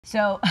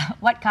So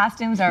what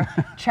costumes are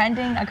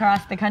trending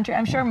across the country?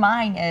 I'm sure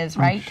mine is,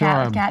 right?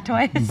 Sure Cat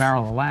toys.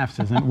 Barrel of laughs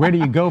isn't. Where do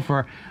you go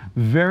for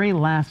very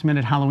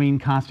last-minute Halloween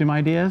costume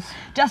ideas?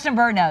 Justin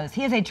Bird knows.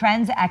 He is a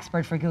trends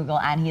expert for Google,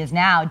 and he is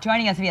now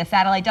joining us via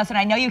satellite. Justin,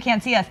 I know you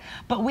can't see us,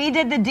 but we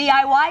did the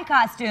DIY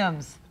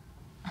costumes.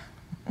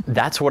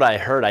 That's what I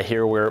heard. I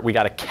hear we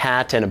got a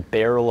cat and a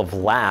barrel of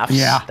laughs.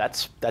 Yeah.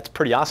 That's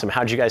pretty awesome.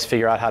 How'd you guys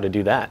figure out how to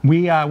do that?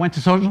 We went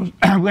to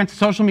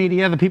social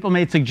media. The people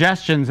made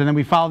suggestions, and then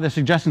we followed the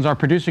suggestions. Our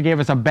producer gave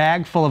us a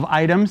bag full of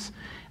items,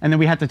 and then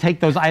we had to take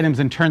those items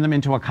and turn them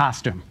into a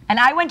costume. And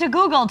I went to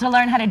Google to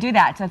learn how to do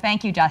that, so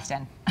thank you,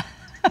 Justin.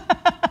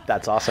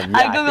 That's awesome. Yeah,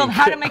 I Googled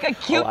how to make a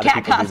cute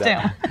cat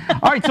costume.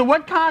 All right, so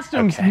what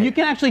costumes? Okay. You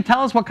can actually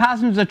tell us what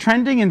costumes are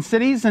trending in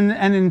cities and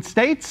in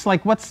states?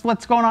 Like what's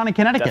going on in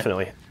Connecticut?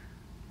 Definitely.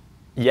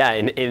 Yeah,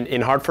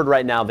 in Hartford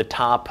right now, the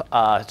top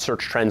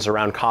search trends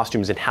around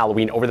costumes in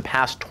Halloween over the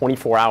past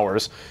 24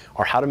 hours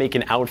are how to make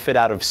an outfit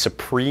out of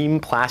Supreme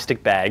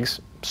plastic bags,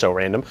 so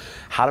random,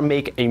 how to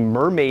make a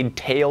mermaid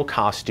tail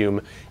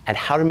costume, and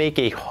how to make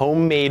a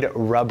homemade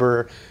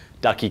rubber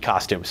ducky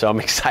costume. So I'm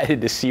excited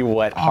to see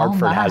what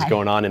Hartford has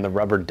going on in the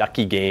rubber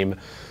ducky game.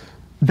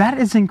 That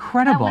is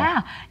incredible. Oh,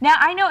 wow. Now,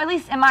 I know, at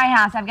least in my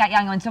house, I've got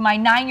young ones. So my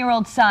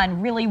 9-year-old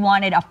son really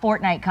wanted a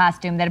Fortnite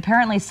costume that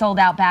apparently sold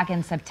out back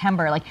in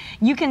September. Like,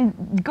 you can,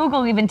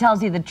 Google even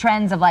tells you the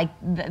trends of, like,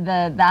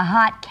 the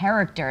hot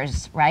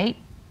characters, right?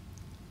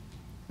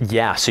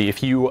 Yeah,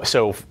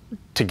 so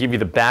to give you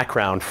the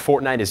background,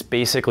 Fortnite is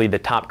basically the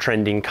top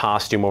trending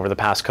costume over the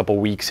past couple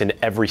weeks in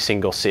every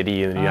single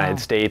city in the United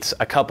States.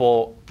 A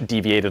couple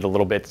deviated a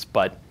little bit,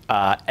 but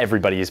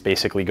everybody is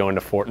basically going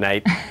to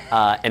Fortnite.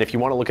 And if you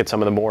want to look at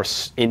some of the more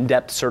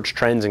in-depth search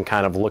trends and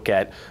kind of look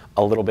at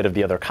a little bit of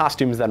the other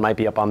costumes that might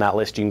be up on that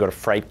list, you can go to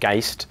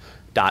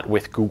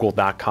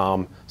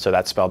frightgeist.withgoogle.com. So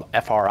that's spelled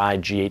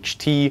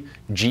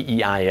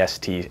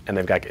FRIGHTGEIST, and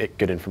they've got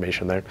good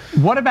information there.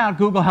 What about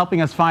Google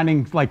helping us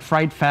finding like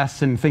Fright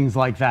Fests and things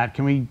like that?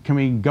 Can we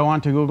go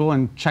onto Google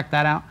and check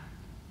that out?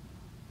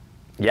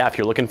 Yeah, if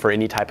you're looking for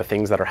any type of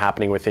things that are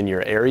happening within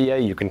your area,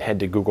 you can head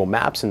to Google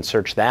Maps and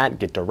search that,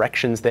 get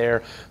directions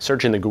there.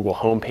 Search in the Google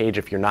homepage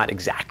if you're not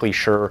exactly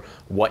sure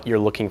what you're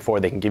looking for.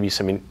 They can give you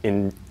some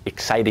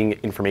exciting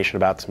information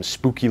about some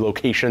spooky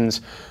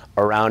locations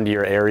around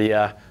your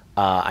area.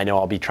 I know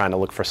I'll be trying to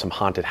look for some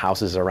haunted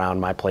houses around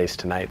my place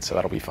tonight, so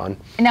that'll be fun.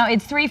 Now,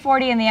 it's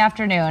 3:40 in the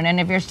afternoon, and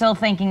if you're still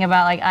thinking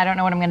about, like, I don't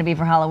know what I'm going to be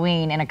for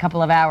Halloween in a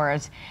couple of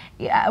hours,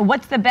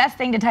 what's the best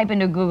thing to type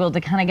into Google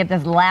to kind of get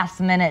this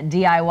last-minute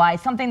DIY,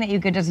 something that you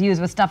could just use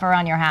with stuff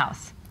around your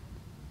house?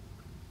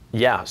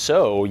 Yeah,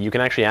 so you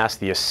can actually ask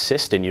the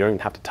assistant. You don't even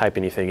have to type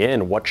anything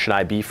in. What should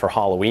I be for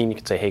Halloween? You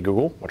can say, hey,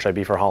 Google, what should I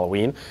be for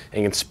Halloween?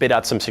 And you can spit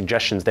out some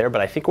suggestions there.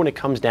 But I think when it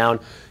comes down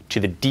to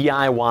the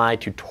DIY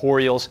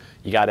tutorials,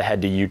 you got to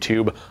head to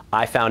YouTube.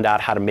 I found out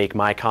how to make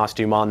my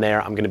costume on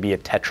there. I'm going to be a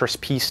Tetris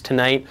piece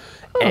tonight.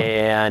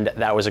 And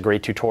that was a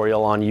great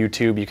tutorial on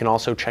YouTube. You can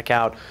also check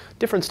out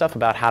different stuff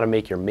about how to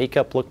make your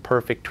makeup look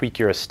perfect, tweak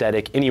your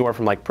aesthetic, anywhere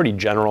from like pretty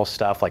general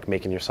stuff like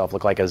making yourself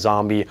look like a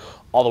zombie,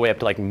 all the way up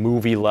to like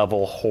movie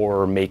level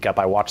horror makeup.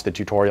 I watched the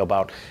tutorial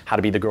about how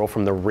to be the girl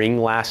from The Ring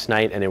last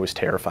night, and it was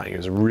terrifying. It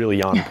was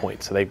really on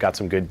point. So they've got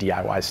some good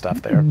DIY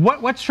stuff there.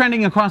 What's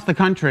trending across the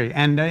country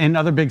and in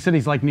other big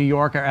cities like New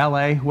York or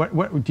LA?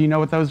 What do you know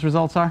what those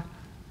results are?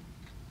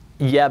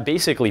 Yeah,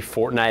 basically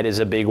Fortnite is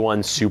a big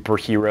one.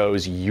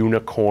 Superheroes,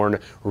 unicorn,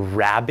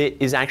 rabbit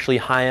is actually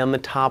high on the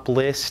top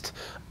list.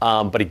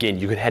 But again,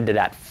 you could head to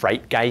that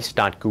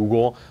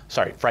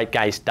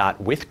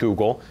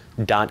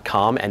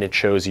frightgeist.withgoogle.com, and it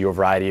shows you a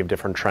variety of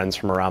different trends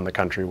from around the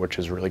country, which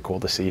is really cool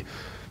to see.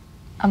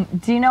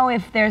 Do you know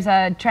if there's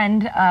a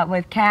trend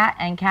with cat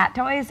and cat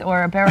toys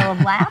or a barrel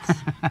of laughs?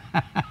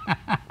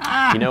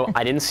 You know,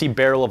 I didn't see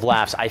Barrel of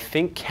Laughs. I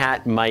think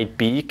cat might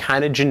be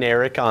kind of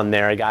generic on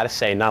there, I gotta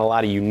say. Not a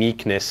lot of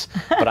uniqueness,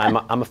 but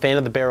I'm a fan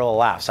of the Barrel of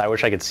Laughs. I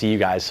wish I could see you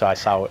guys so I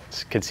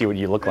could see what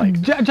you look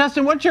like.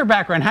 Justin, what's your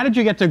background? How did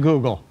you get to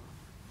Google?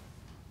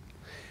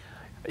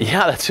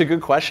 Yeah, that's a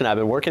good question. I've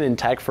been working in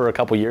tech for a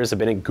couple years. I've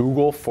been at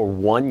Google for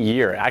 1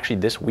 year. Actually,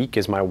 this week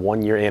is my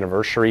 1-year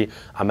anniversary.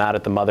 I'm out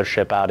at the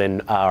mothership out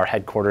in our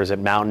headquarters at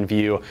Mountain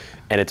View,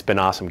 and it's been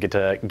awesome. Get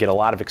to get a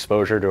lot of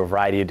exposure to a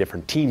variety of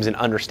different teams and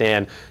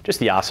understand just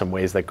the awesome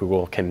ways that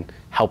Google can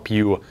help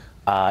you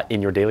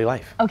in your daily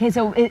life. Okay,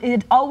 so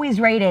it's always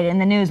rated in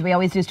the news. We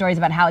always do stories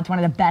about how it's one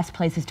of the best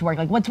places to work.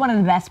 Like, what's one of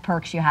the best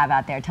perks you have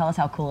out there? Tell us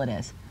how cool it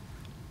is.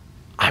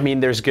 I mean,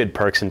 there's good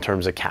perks in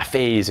terms of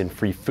cafes and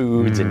free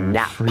foods and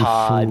nap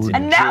pods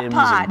and gyms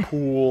and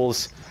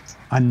pools.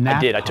 A nap I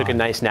did. pod. I took a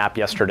nice nap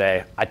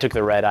yesterday. I took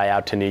the red eye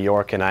out to New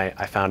York, and I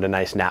found a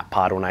nice nap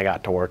pod when I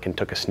got to work and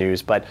took a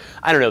snooze. But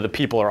I don't know, the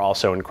people are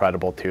also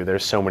incredible, too.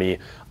 There's so many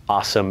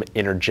awesome,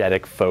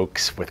 energetic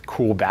folks with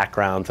cool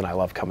backgrounds, and I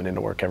love coming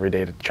into work every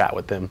day to chat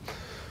with them.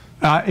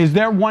 Is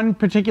there one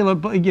particular,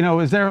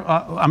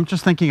 I'm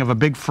just thinking of a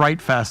big Fright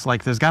Fest,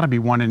 like there's got to be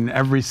one in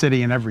every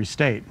city and every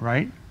state,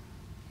 right?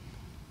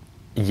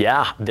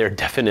 Yeah, there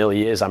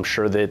definitely is. I'm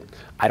sure that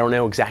I don't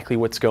know exactly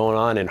what's going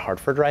on in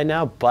Hartford right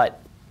now, but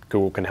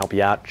Google can help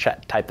you out.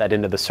 Type that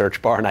into the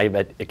search bar, and I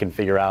bet it can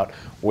figure out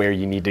where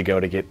you need to go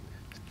to get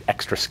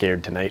extra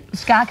scared tonight.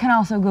 Scott can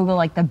also Google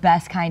like the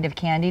best kind of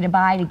candy to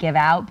buy to give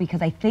out,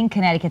 because I think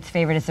Connecticut's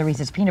favorite is the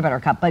Reese's Peanut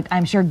Butter Cup, but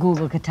I'm sure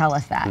Google could tell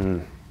us that.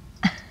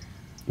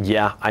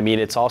 Yeah, I mean,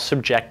 it's all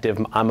subjective.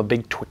 I'm a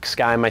big Twix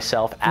guy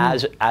myself,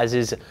 as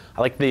is,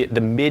 I like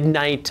the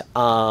Midnight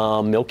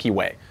Milky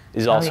Way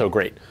is also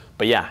great.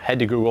 But yeah, head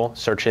to Google,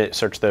 search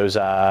those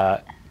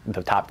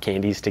the top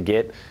candies to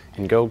get,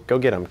 and go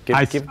get them.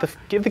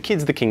 Give the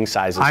kids the king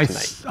sizes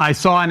tonight. I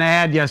saw an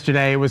ad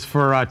yesterday. It was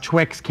for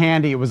Twix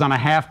candy. It was on a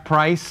half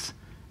price,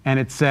 and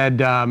it said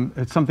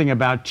it's something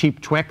about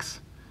cheap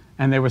Twix,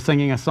 and they were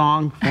singing a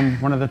song from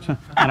one of the.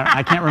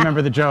 I can't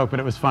remember the joke, but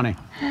it was funny.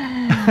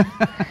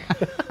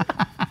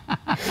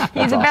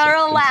 He's a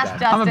barrel of laughs,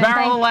 Justin. I'm a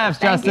barrel of laughs,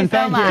 Justin.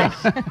 Thank you.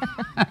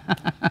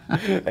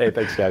 Hey,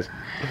 thanks, guys.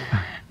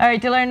 All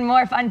right, to learn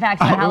more fun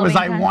facts about Halloween. It was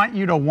I want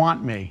you to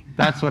want me.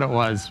 That's what it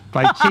was.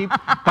 By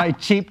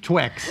cheap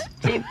Twix.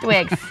 Cheap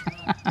Twix.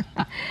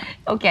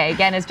 Okay,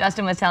 again, as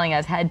Justin was telling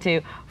us, head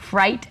to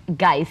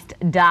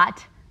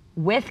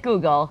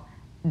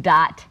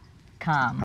frightgeist.withgoogle.com.